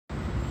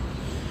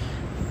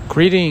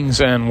Greetings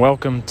and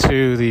welcome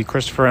to the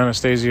Christopher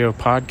Anastasio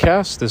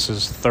podcast. This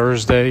is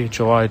Thursday,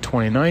 July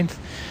 29th,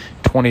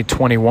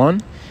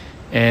 2021,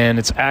 and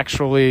it's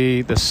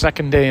actually the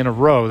second day in a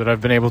row that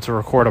I've been able to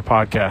record a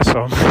podcast,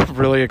 so I'm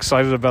really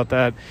excited about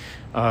that,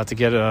 to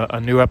get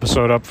a new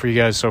episode up for you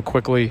guys so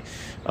quickly.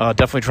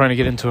 Definitely trying to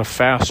get into a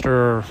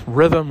faster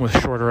rhythm with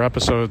shorter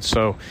episodes,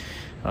 so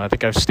I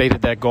think I've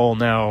stated that goal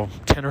now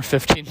 10 or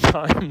 15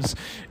 times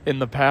in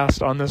the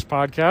past on this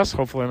podcast.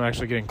 Hopefully I'm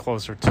actually getting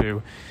closer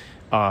to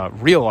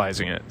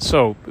realizing it.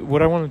 So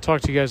what I want to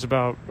talk to you guys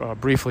about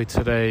briefly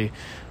today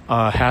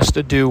has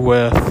to do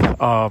with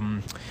a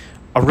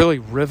really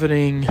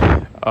riveting,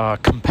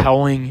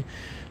 compelling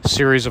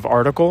series of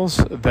articles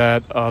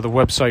that the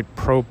website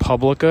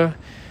ProPublica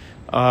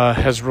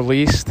has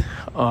released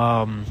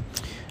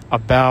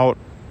about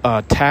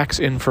tax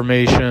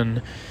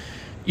information,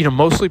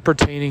 mostly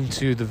pertaining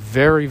to the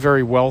very,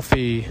 very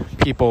wealthy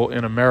people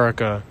in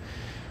America,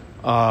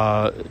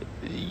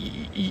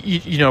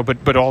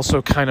 but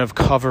also kind of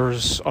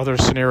covers other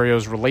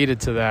scenarios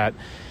related to that.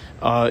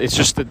 It's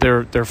just that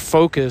their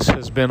focus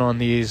has been on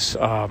these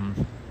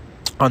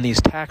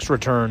tax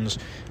returns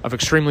of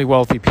extremely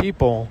wealthy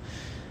people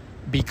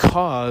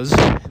because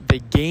they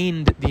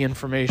gained the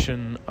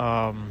information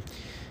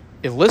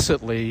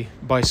illicitly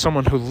by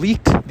someone who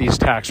leaked these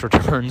tax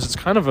returns. It's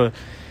kind of an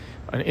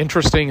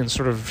interesting and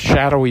sort of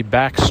shadowy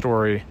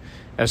backstory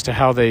as to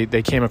how they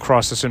came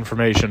across this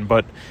information,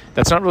 but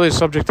that's not really the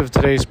subject of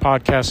today's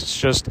podcast. It's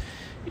just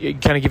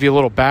kind of give you a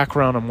little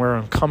background on where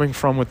I'm coming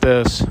from with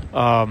this,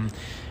 and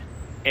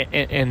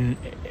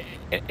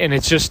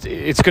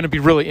it's going to be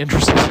really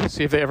interesting to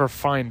see if they ever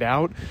find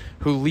out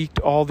who leaked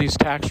all these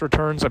tax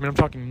returns. I mean, I'm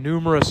talking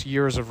numerous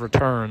years of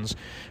returns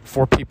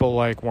for people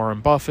like Warren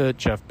Buffett,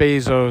 Jeff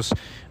Bezos,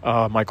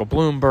 Michael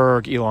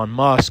Bloomberg, Elon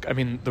Musk. I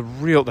mean,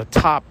 the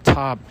top,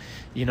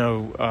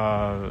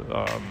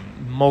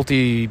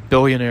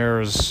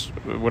 multi-billionaires,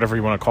 whatever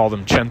you want to call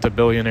them,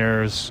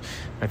 centabillionaires,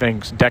 I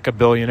think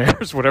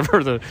decabillionaires,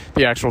 whatever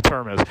the actual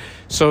term is.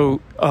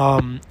 So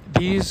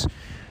these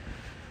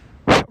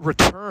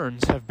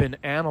returns have been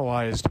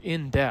analyzed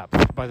in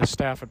depth by the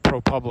staff at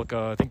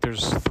ProPublica. I think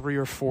there's 3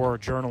 or 4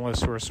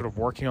 journalists who are sort of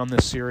working on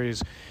this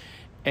series.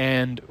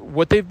 And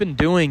what they've been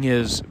doing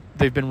is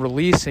they've been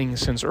releasing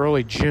since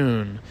early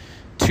June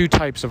 2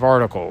 types of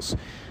articles.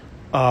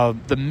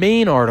 The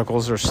main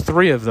articles, there's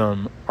 3 of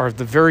them, are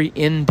the very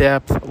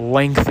in-depth,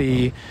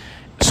 lengthy,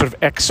 sort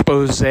of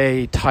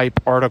expose-type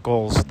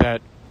articles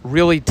that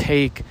really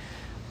take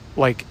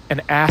like an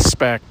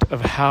aspect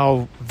of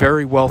how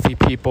very wealthy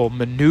people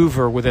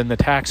maneuver within the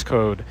tax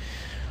code,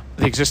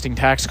 the existing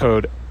tax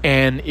code,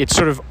 and it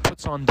sort of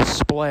puts on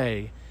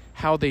display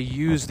how they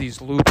use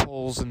these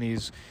loopholes and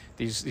these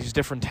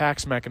different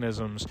tax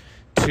mechanisms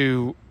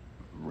to,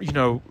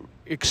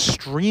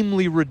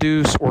 extremely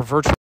reduce or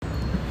virtually.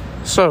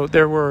 So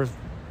there were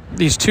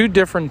these 2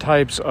 different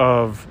types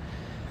of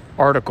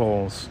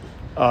articles.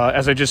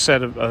 As I just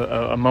said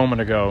a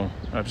moment ago,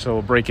 so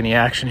we'll break any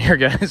action here,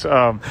 guys.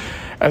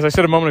 As I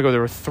said a moment ago,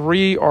 there were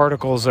 3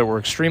 articles that were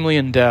extremely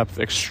in-depth,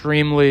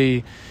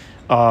 extremely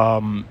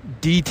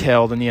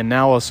detailed in the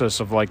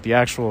analysis of like the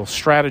actual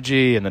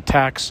strategy and the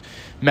tax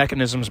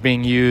mechanisms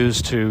being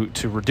used to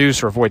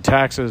reduce or avoid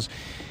taxes.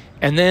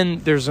 And then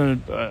there's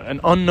an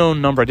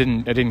unknown number, I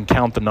didn't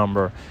count the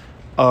number,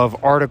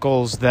 of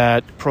articles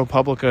that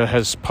ProPublica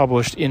has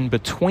published in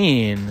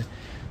between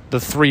the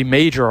 3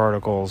 major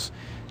articles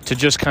to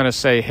just kind of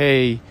say,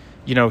 hey,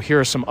 here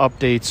are some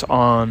updates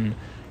on,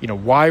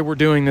 why we're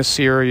doing this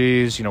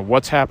series,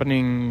 what's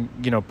happening,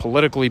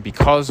 politically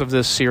because of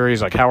this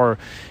series, like how are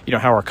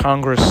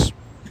Congress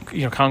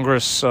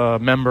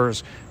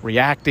members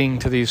reacting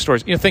to these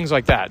stories, things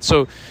like that.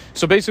 So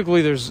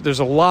basically there's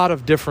a lot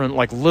of different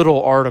like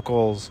little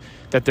articles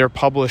that they're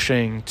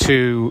publishing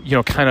to,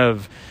 kind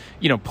of,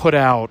 put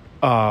out,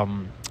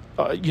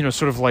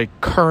 sort of like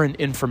current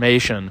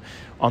information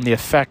on the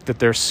effect that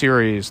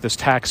this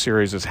tax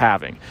series is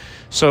having.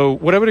 So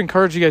what I would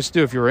encourage you guys to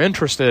do if you're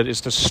interested is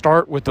to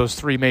start with those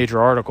 3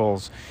 major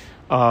articles.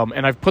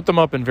 And I've put them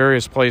up in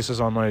various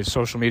places on my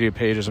social media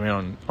pages. I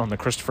mean, on the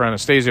Christopher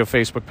Anastasio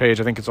Facebook page.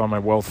 I think it's on my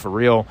Wealth for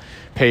Real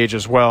page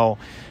as well.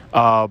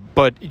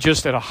 But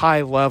just at a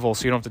high level,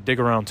 so you don't have to dig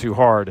around too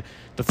hard.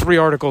 The 3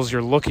 articles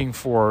you're looking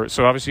for,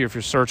 so obviously if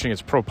you're searching,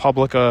 it's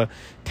ProPublica,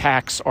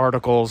 tax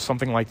articles,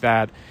 something like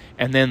that.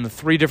 And then the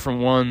 3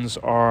 different ones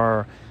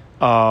are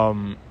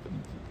the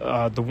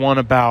one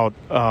about,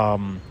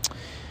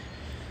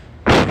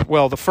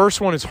 the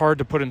first one is hard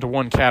to put into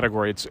one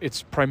category.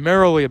 It's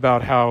primarily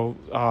about how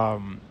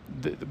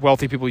the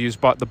wealthy people use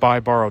the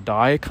buy, borrow,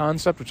 die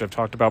concept, which I've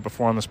talked about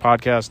before on this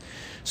podcast.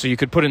 So you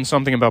could put in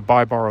something about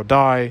buy, borrow,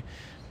 die.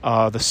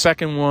 The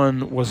second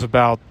one was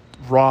about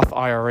Roth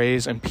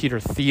IRAs and Peter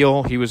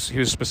Thiel. He was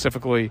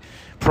specifically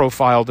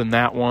profiled in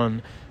that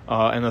one.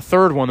 And the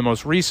third one, the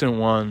most recent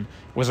one,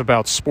 was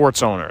about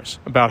sports owners,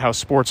 about how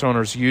sports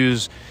owners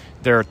use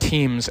their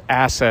team's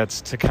assets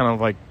to kind of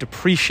like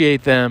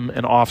depreciate them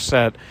and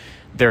offset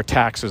their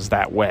taxes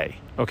that way.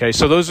 Okay,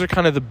 so those are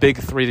kind of the big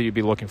 3 that you'd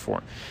be looking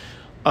for.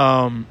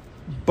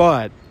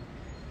 But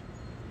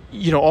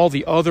all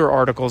the other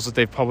articles that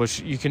they've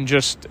published, you can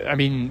just,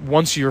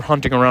 once you're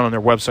hunting around on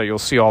their website, you'll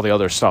see all the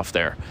other stuff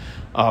there.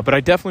 But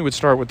I definitely would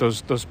start with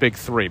those big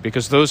three,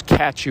 because those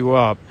catch you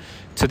up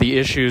to the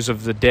issues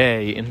of the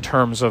day in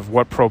terms of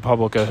what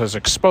ProPublica has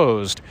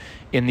exposed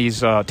in these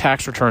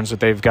tax returns that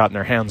they've gotten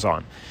their hands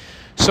on.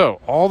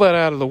 So all that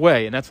out of the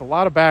way, and that's a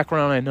lot of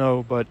background, I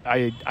know, but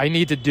I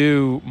need to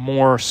do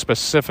more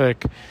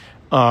specific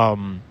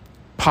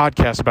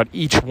podcast about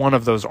each one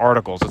of those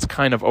articles. It's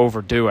kind of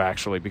overdue,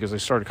 actually, because they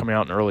started coming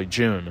out in early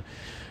June.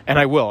 And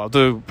I'll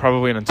do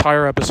probably an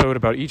entire episode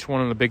about each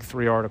one of the big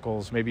three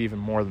articles, maybe even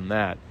more than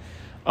that.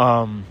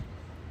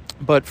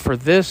 But for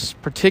this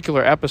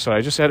particular episode,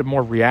 I just had a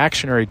more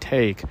reactionary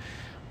take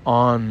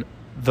on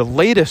the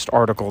latest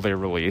article they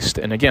released.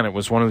 And again, it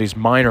was one of these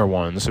minor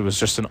ones. It was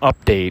just an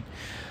update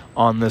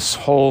on this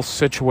whole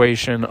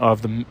situation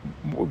of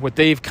what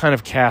they've kind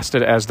of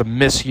casted as the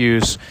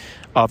misuse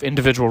of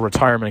individual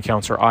retirement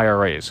accounts, or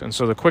IRAs. And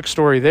so the quick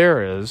story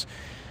there is,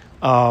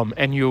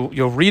 and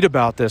you'll read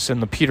about this in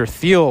the Peter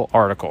Thiel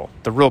article,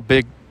 the real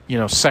big,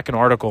 second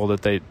article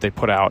that they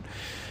put out.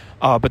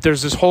 But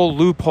there's this whole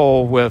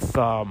loophole with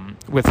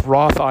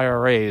Roth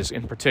IRAs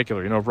in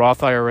particular.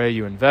 Roth IRA,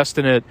 you invest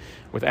in it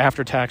with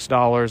after-tax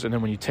dollars, and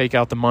then when you take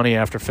out the money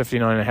after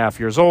 59 and a half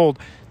years old,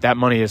 that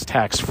money is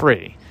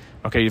tax-free.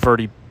 Okay, you've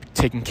already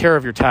taken care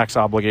of your tax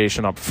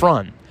obligation up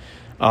front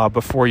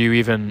before you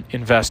even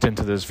invest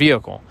into this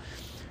vehicle.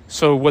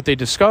 So what they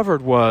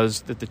discovered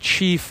was that the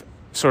chief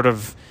sort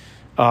of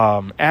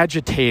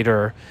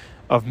agitator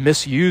of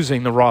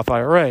misusing the Roth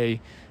IRA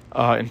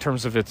in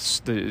terms of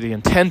the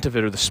intent of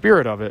it, or the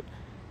spirit of it,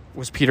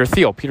 was Peter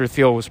Thiel. Peter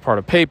Thiel was part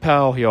of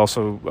PayPal. He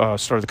also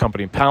started the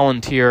company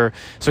Palantir.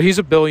 So he's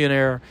a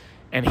billionaire,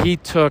 and he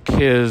took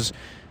his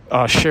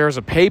shares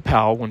of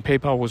PayPal when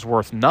PayPal was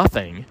worth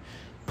nothing,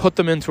 put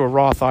them into a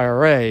Roth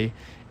IRA,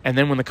 and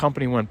then when the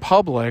company went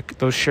public,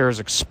 those shares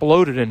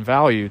exploded in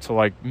value to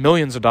like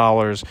millions of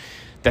dollars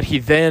that he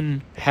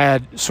then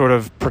had sort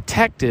of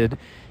protected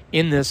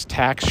in this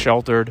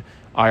tax-sheltered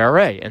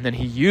IRA. And then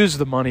he used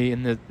the money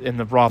in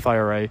the Roth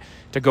IRA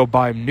to go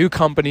buy new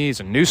companies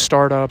and new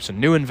startups and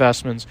new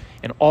investments,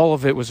 and all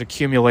of it was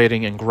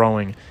accumulating and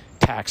growing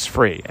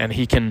tax-free. And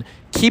he can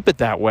keep it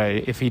that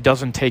way if he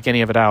doesn't take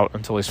any of it out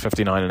until he's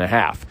 59 and a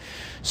half.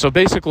 So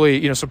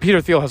basically, so Peter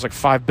Thiel has like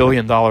 $5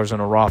 billion in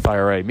a Roth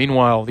IRA.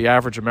 Meanwhile, the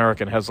average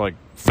American has like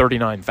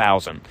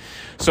 39,000.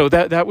 So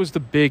that was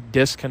the big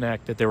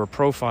disconnect that they were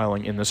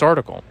profiling in this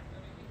article.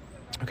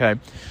 Okay.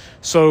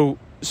 So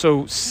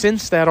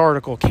since that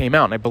article came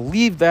out, and I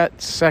believe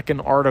that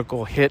second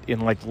article hit in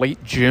like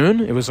late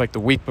June, it was like the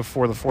week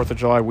before the 4th of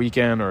July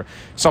weekend or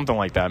something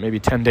like that, maybe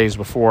 10 days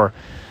before.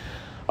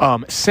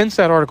 Since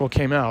that article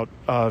came out,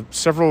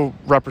 several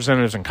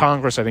representatives in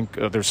Congress, I think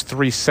there's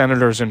 3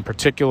 senators in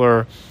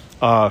particular,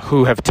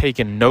 who have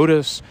taken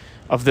notice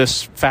of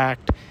this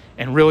fact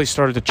and really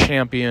started to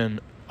champion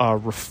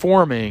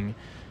reforming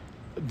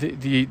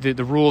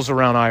the rules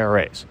around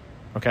IRAs.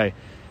 Okay.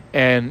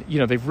 And,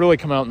 they've really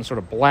come out and sort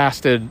of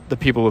blasted the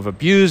people who've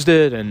abused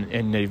it,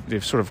 and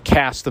they've sort of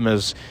cast them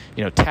as,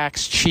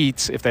 tax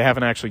cheats. If they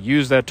haven't actually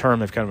used that term,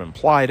 they've kind of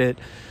implied it.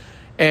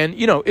 And,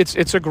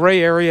 it's a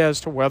gray area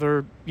as to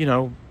whether,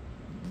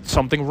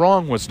 something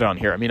wrong was done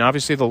here.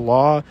 Obviously the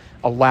law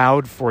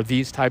allowed for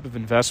these type of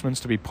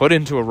investments to be put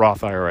into a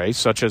Roth IRA,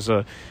 such as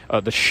the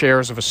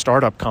shares of a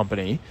startup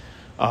company.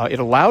 It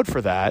allowed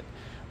for that.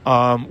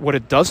 What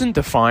it doesn't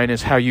define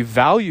is how you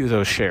value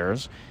those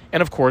shares.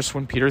 And of course,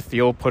 when Peter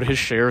Thiel put his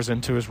shares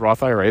into his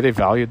Roth IRA, they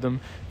valued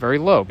them very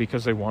low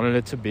because they wanted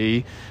it to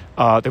be,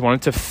 they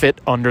wanted to fit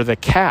under the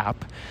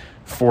cap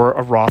for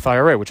a Roth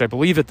IRA, which I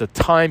believe at the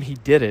time he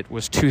did it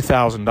was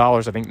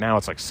 $2,000. I think now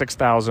it's like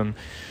 $6,000.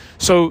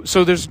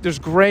 So there's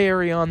gray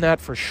area on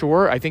that for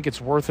sure. I think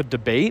it's worth a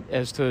debate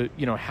as to,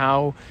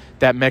 how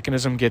that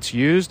mechanism gets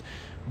used.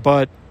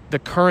 But the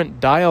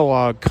current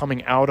dialogue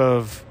coming out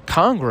of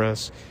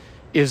Congress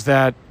is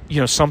that,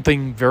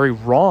 something very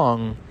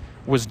wrong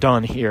was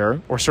done here,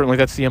 or certainly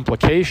that's the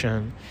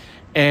implication,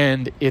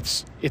 and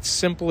it's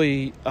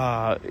simply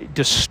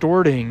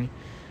distorting,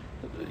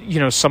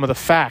 some of the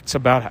facts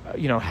about,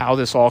 how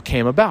this all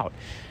came about.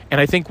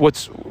 And I think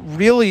what's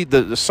really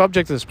the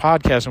subject of this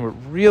podcast, and what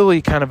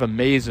really kind of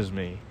amazes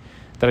me,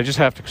 that I just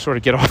have to sort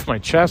of get off my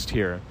chest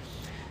here,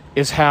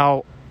 is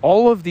how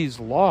all of these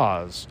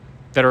laws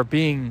that are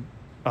being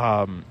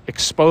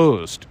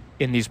exposed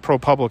in these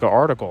ProPublica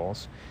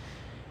articles,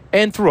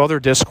 and through other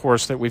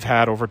discourse that we've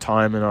had over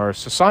time in our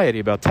society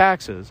about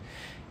taxes,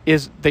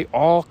 is they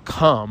all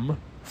come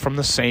from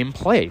the same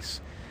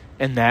place,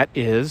 and that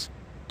is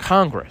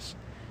Congress.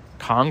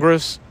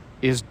 Congress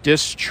is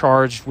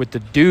discharged with the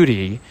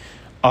duty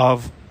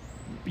of,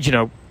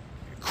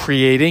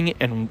 creating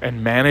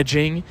and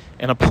managing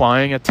and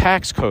applying a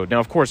tax code. Now,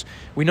 of course,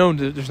 we know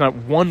that there's not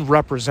one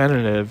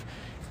representative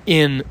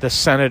in the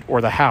Senate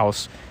or the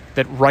House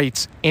that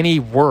writes any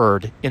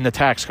word in the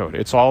tax code.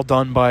 It's all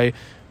done by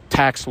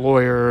tax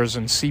lawyers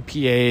and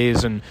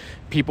CPAs and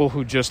people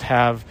who just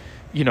have,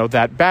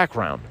 that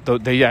background.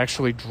 They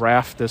actually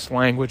draft this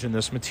language and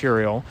this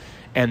material,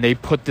 and they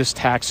put this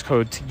tax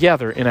code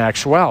together in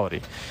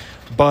actuality.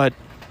 But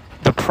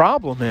the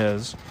problem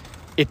is,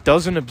 it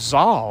doesn't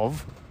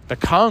absolve the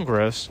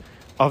Congress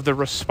of the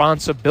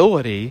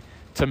responsibility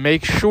to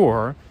make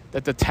sure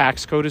that the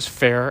tax code is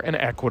fair and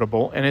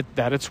equitable and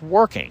that it's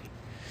working.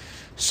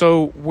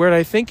 So where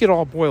I think it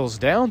all boils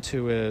down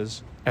to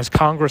is, as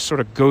Congress sort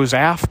of goes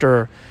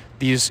after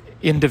these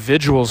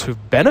individuals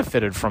who've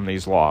benefited from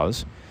these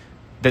laws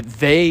that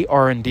they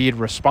are indeed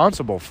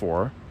responsible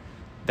for,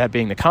 that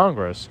being the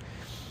Congress,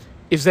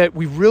 is that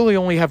we really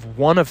only have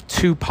one of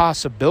two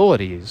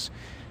possibilities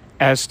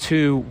as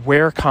to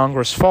where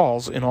Congress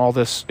falls in all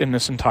this, in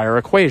this entire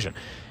equation.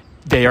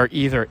 They are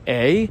either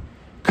A,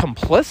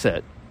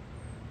 complicit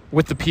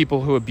with the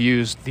people who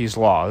abused these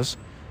laws,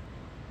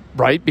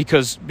 right?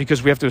 Because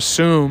we have to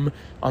assume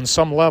on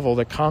some level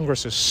that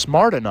Congress is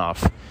smart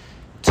enough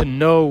to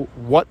know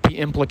what the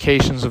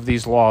implications of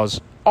these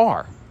laws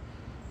are,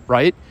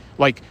 right?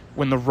 Like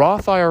when the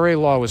Roth IRA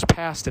law was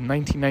passed in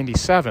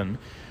 1997,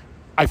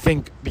 I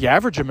think the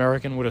average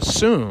American would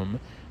assume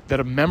that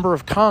a member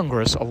of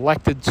Congress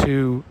elected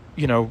to,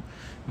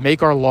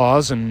 make our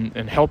laws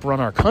and help run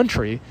our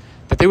country,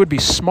 that they would be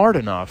smart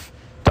enough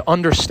to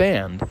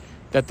understand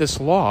that this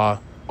law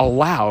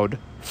allowed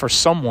for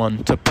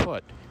someone to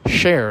put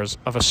shares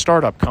of a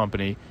startup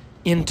company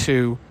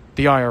into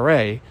the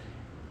IRA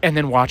and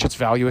then watch its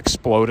value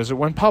explode as it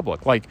went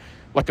public. Like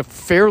a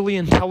fairly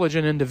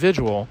intelligent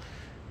individual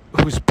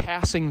who's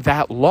passing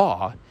that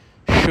law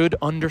should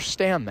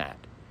understand that,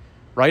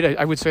 right?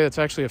 I would say that's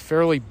actually a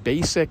fairly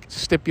basic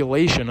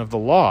stipulation of the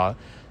law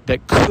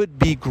that could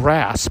be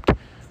grasped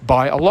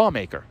by a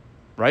lawmaker,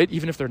 right?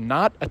 Even if they're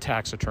not a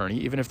tax attorney,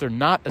 even if they're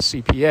not a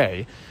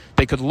CPA,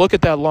 they could look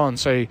at that law and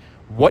say,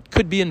 what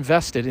could be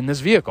invested in this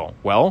vehicle?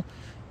 Well,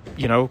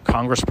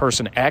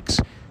 Congressperson X,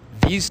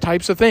 these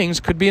types of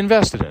things could be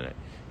invested in it.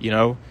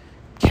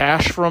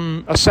 Cash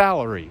from a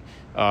salary,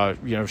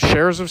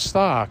 shares of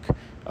stock,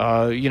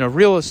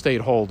 real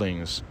estate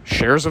holdings,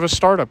 shares of a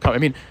startup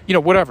company.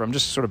 Whatever. I'm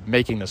just sort of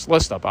making this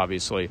list up,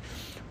 obviously.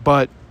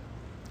 But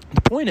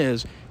the point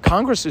is,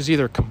 Congress is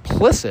either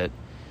complicit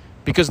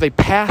because they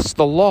passed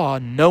the law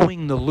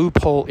knowing the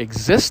loophole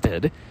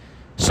existed,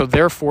 so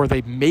therefore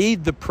they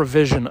made the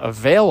provision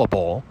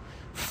available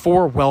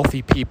for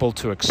wealthy people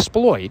to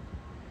exploit,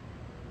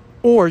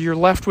 or you're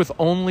left with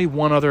only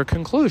one other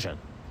conclusion,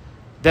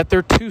 that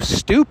they're too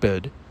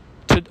stupid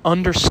to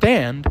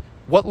understand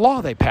what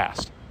law they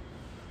passed,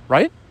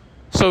 right?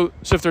 So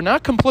if they're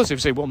not complicit, if you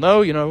say, well,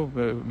 no,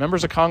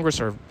 members of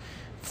Congress are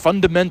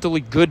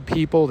fundamentally good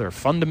people, they're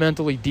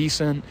fundamentally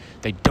decent,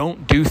 they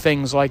don't do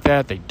things like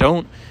that, they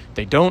don't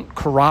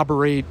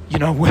corroborate,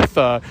 with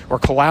or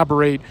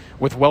collaborate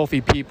with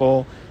wealthy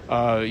people,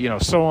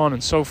 so on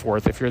and so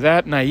forth. If you're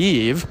that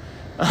naive,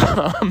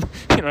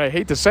 I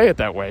hate to say it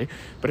that way,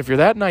 but if you're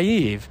that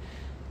naive,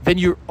 then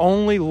you're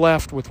only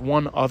left with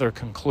one other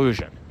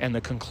conclusion. And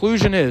the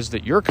conclusion is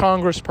that your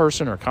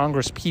congressperson or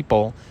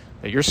congresspeople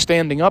that you're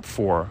standing up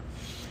for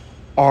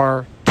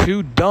are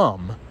too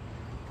dumb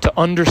to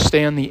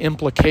understand the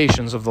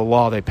implications of the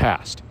law they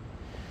passed.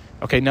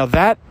 Okay, now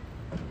that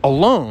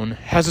alone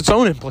has its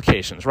own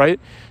implications, right?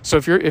 So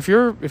if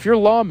your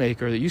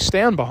lawmaker that you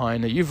stand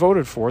behind, that you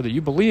voted for, that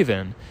you believe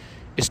in,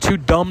 is too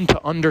dumb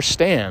to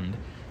understand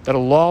that a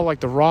law like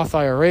the Roth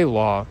IRA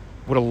law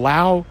would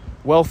allow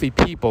wealthy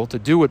people to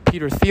do what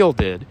Peter Thiel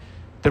did,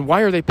 then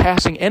why are they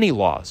passing any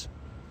laws,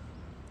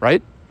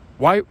 right?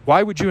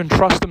 Why would you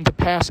entrust them to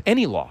pass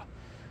any law?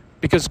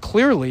 Because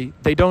clearly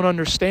they don't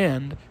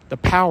understand the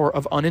power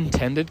of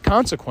unintended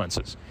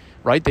consequences,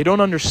 right? They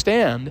don't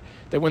understand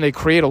that when they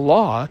create a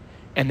law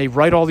and they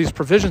write all these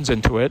provisions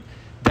into it,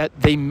 that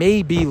they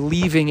may be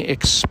leaving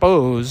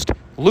exposed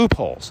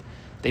loopholes.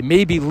 They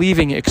may be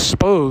leaving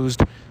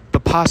exposed the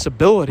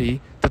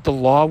possibility that the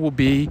law will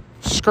be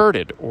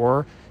skirted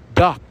or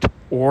ducked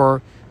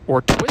or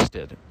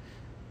twisted,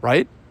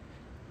 right?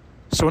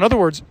 So in other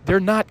words, they're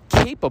not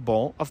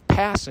capable of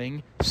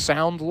passing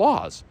sound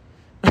laws.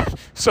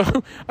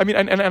 So,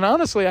 and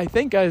honestly, I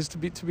think, guys, to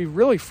be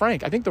really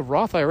frank, I think the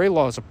Roth IRA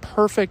law is a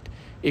perfect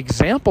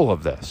example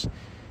of this.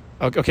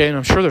 Okay, and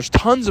I'm sure there's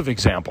tons of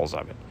examples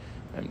of it.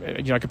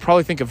 And, I could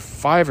probably think of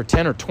 5 or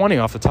 10 or 20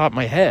 off the top of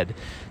my head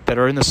that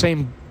are in the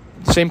same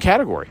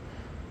category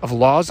of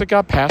laws that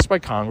got passed by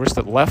Congress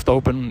that left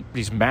open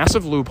these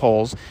massive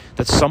loopholes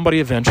that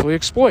somebody eventually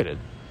exploited.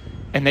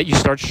 And that you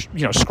start,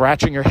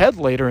 scratching your head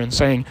later and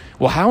saying,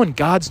 well, how in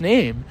God's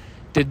name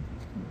did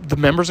the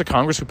members of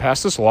Congress who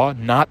passed this law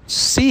not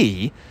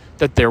see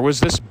that there was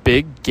this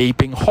big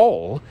gaping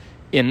hole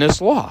in this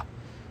law,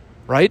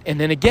 right? And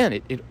then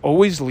again, it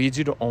always leads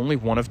you to only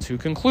one of two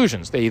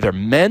conclusions. They either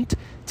meant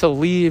to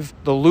leave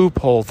the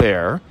loophole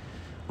there,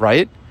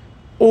 right?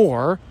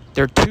 Or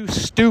they're too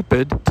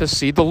stupid to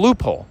see the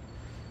loophole.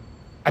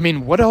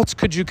 What else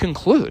could you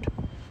conclude,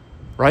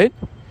 right?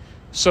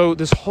 So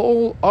this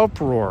whole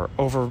uproar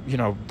over,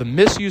 the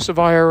misuse of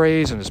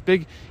IRAs and this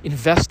big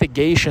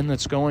investigation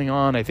that's going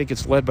on, I think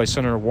it's led by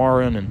Senator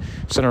Warren and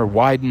Senator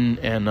Wyden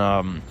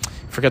and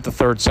forget the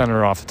third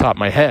senator off the top of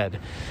my head,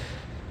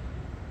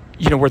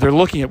 where they're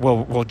looking at,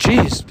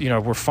 geez,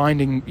 we're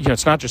finding,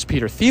 it's not just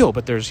Peter Thiel,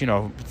 but there's,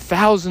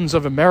 thousands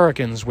of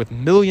Americans with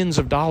millions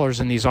of dollars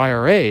in these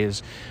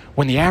IRAs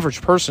when the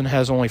average person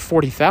has only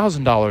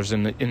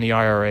 $40,000 in the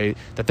IRA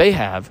that they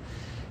have.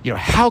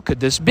 How could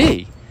this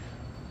be?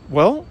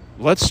 Well,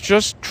 let's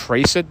just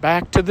trace it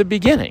back to the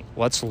beginning.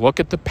 Let's look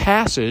at the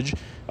passage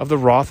of the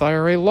Roth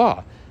IRA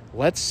law.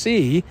 Let's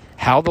see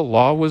how the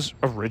law was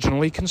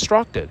originally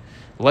constructed.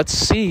 Let's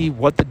see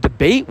what the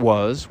debate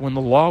was when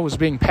the law was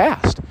being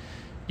passed.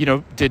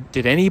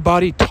 Did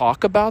anybody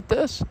talk about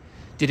this?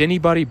 Did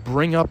anybody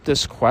bring up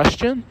this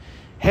question?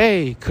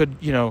 Hey, could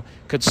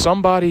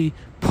somebody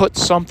put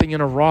something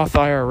in a Roth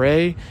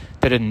IRA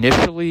that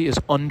initially is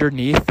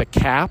underneath the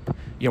cap,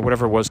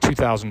 whatever it was,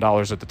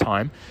 $2,000 at the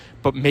time,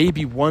 but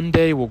maybe one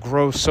day will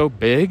grow so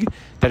big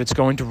that it's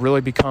going to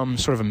really become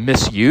sort of a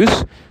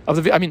misuse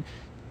of the... I mean,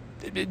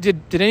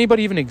 did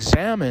anybody even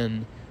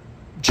examine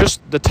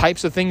just the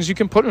types of things you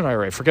can put in an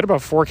IRA? Forget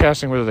about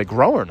forecasting whether they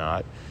grow or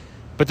not.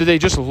 But did they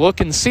just look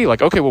and see,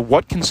 okay, well,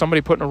 what can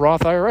somebody put in a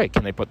Roth IRA?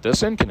 Can they put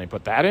this in? Can they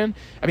put that in?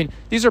 I mean,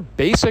 these are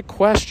basic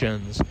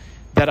questions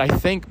that I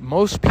think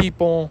most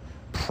people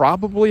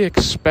probably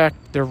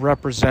expect their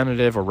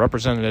representative or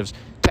representatives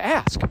to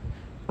ask,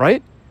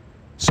 right?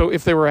 So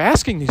if they were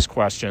asking these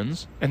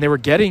questions and they were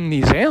getting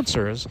these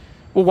answers,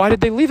 well, why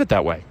did they leave it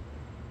that way?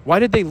 Why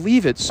did they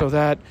leave it so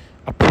that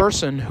a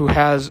person who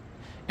has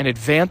an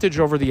advantage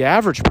over the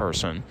average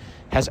person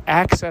has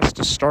access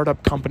to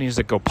startup companies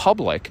that go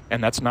public?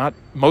 And that's not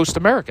most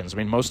Americans. I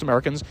mean, most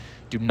Americans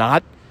do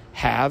not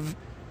have,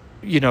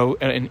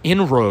 an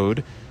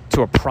inroad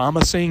to a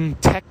promising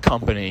tech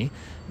company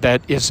that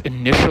is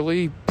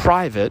initially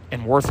private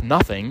and worth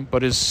nothing,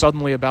 but is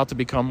suddenly about to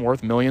become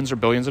worth millions or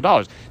billions of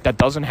dollars. That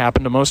doesn't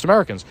happen to most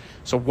Americans.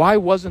 So why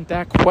wasn't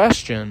that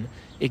question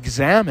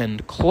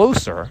examined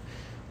closer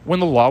when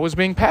the law was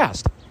being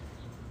passed?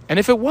 And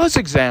if it was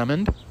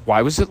examined,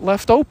 why was it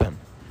left open?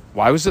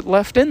 Why was it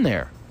left in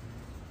there?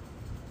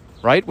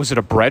 Right? Was it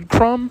a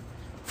breadcrumb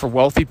for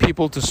wealthy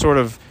people to sort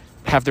of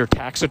have their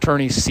tax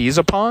attorney seize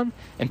upon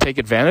and take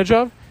advantage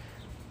of?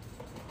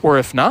 Or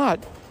if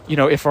not,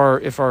 if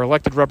our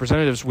elected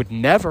representatives would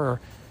never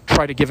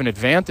try to give an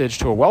advantage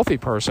to a wealthy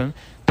person,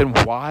 then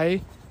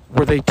why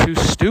were they too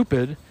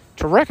stupid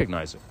to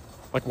recognize it?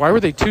 Why were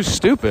they too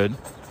stupid?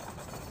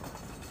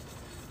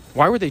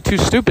 Why were they too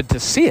stupid to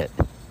see it?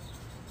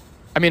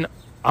 I mean,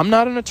 I'm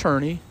not an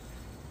attorney.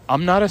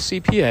 I'm not a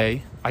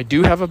CPA. I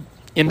do have an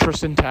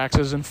interest in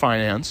taxes and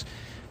finance.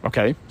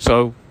 Okay,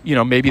 so,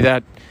 maybe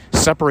that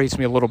separates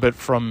me a little bit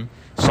from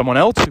someone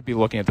else who'd be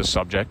looking at this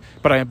subject,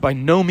 but I by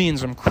no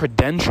means am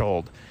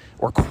credentialed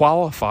or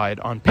qualified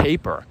on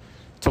paper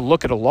to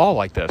look at a law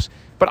like this.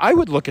 But I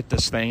would look at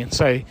this thing and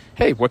say,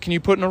 hey, what can you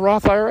put in a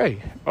Roth IRA?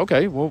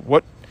 Okay, well,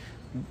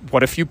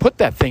 what if you put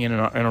that thing in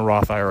a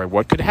Roth IRA?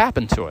 What could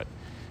happen to it?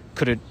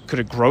 Could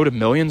it grow to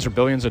millions or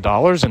billions of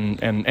dollars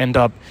and end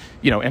up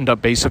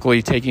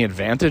basically taking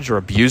advantage or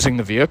abusing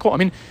the vehicle? I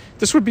mean,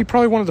 this would be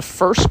probably one of the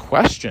first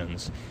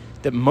questions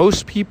that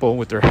most people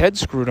with their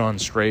heads screwed on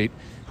straight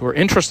who are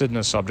interested in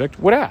this subject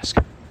would ask,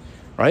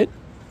 right?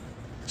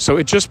 So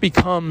it just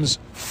becomes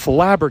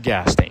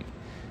flabbergasting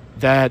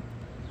that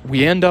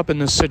we end up in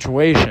this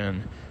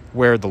situation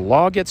where the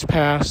law gets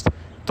passed,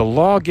 the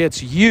law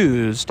gets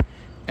used,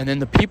 and then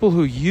the people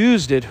who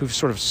used it, who've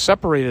sort of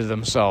separated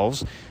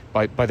themselves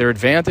by their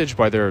advantage,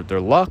 by their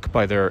luck,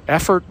 by their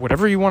effort,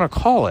 whatever you want to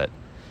call it,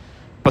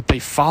 but they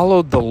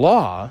followed the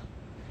law,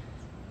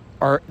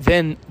 are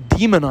then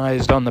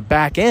demonized on the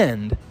back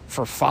end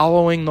for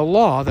following the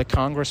law that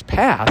Congress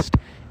passed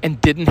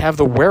and didn't have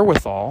the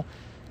wherewithal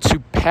to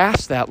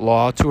pass that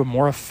law to a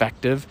more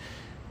effective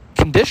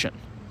condition,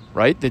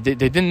 right? They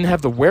didn't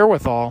have the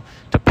wherewithal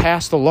to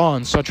pass the law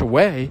in such a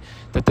way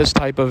that this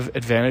type of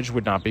advantage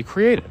would not be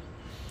created.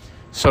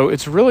 So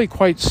it's really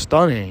quite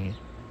stunning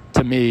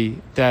to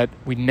me that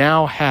we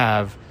now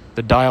have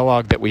the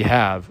dialogue that we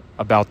have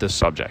about this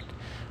subject.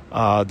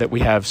 That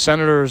we have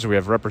senators, we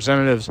have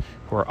representatives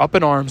who are up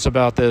in arms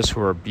about this,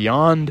 who are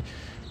beyond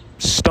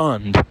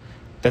stunned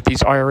that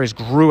these IRAs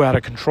grew out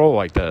of control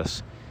like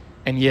this,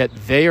 and yet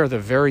they are the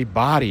very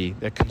body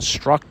that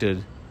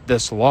constructed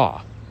this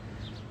law.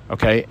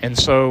 Okay, and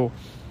so,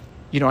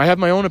 I have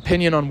my own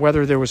opinion on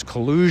whether there was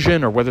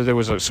collusion or whether there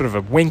was a sort of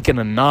a wink and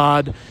a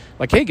nod,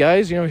 like, hey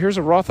guys, here's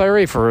a Roth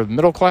IRA for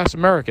middle-class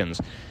Americans.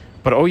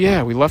 But, oh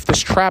yeah, we left this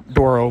trap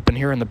door open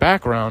here in the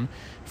background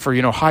for,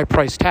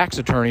 high-priced tax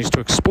attorneys to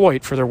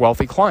exploit for their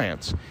wealthy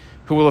clients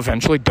who will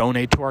eventually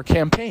donate to our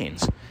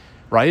campaigns,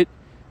 right?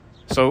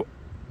 So,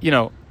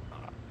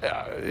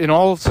 in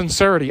all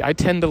sincerity, I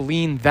tend to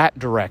lean that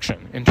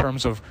direction in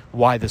terms of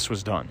why this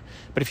was done.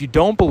 But if you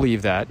don't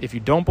believe that, if you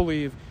don't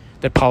believe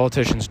that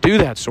politicians do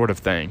that sort of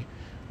thing,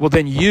 well,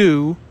 then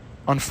you,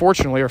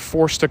 unfortunately, are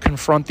forced to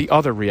confront the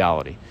other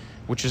reality,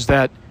 which is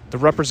that the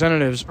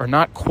representatives are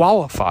not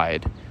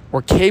qualified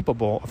or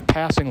capable of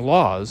passing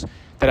laws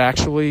that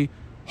actually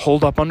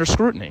hold up under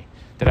scrutiny,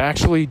 that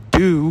actually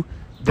do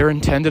their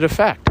intended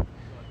effect,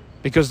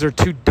 because they're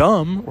too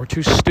dumb or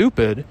too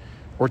stupid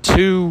or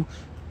too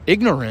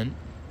ignorant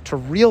to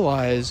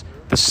realize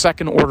the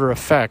second-order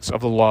effects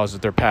of the laws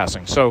that they're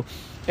passing. So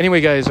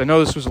anyway, guys, I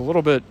know this was a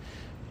little bit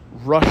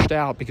rushed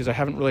out because I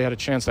haven't really had a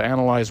chance to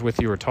analyze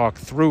with you or talk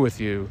through with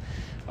you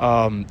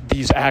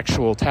these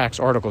actual tax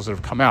articles that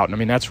have come out. And I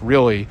mean, that's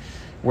really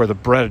where the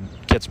bread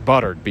gets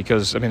buttered,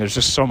 because I mean, there's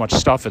just so much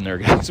stuff in there,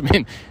 guys. I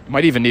mean, you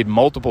might even need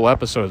multiple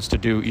episodes to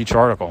do each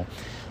article.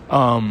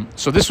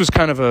 So this was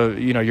kind of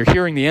you're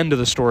hearing the end of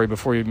the story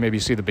before you maybe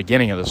see the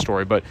beginning of the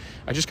story, but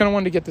I just kind of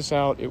wanted to get this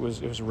out. It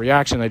was a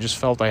reaction I just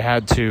felt I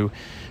had to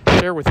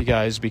share with you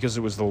guys because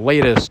it was the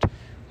latest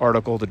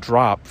article to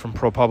drop from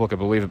ProPublica. I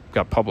believe it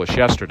got published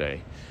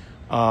yesterday.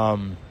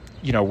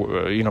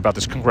 About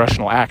this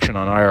congressional action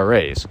on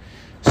IRAs.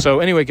 So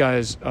anyway,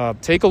 guys,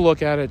 take a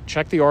look at it.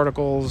 Check the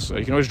articles.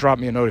 You can always drop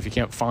me a note if you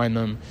can't find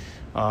them.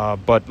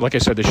 But like I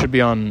said, they should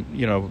be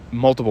on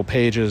multiple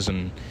pages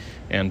and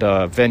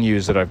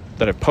venues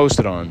that I've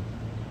posted on.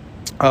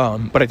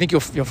 But I think you'll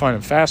find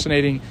it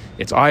fascinating.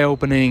 It's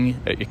eye-opening.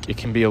 It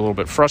can be a little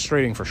bit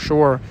frustrating for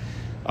sure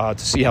to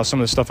see how some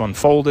of this stuff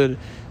unfolded.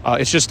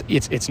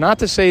 It's not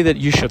to say that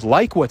you should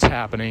like what's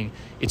happening.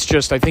 It's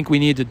just I think we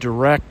need to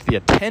direct the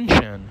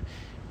attention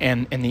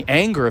and the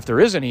anger, if there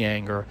is any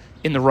anger,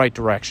 in the right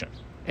direction.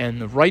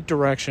 And the right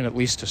direction, at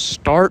least to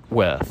start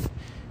with,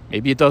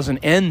 maybe it doesn't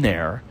end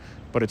there,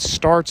 but it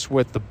starts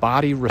with the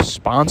body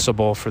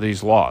responsible for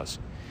these laws.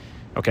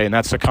 Okay, and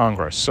that's the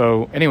Congress.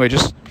 So anyway,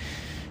 just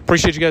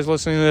appreciate you guys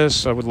listening to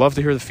this. I would love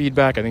to hear the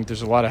feedback. I think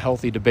there's a lot of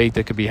healthy debate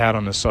that could be had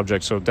on this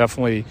subject. So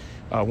definitely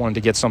wanted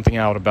to get something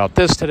out about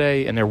this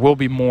today, and there will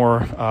be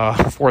more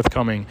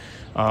forthcoming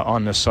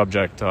on this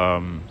subject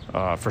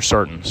for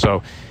certain.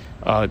 So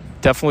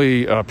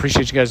definitely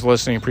appreciate you guys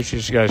listening,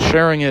 appreciate you guys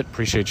sharing it,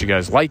 appreciate you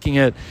guys liking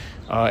it.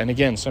 And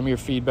again, send me your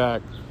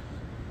feedback.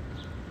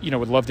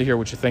 Would love to hear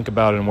what you think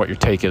about it and what your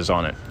take is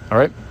on it. All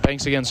right?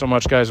 Thanks again so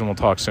much, guys, and we'll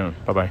talk soon.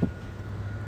 Bye-bye.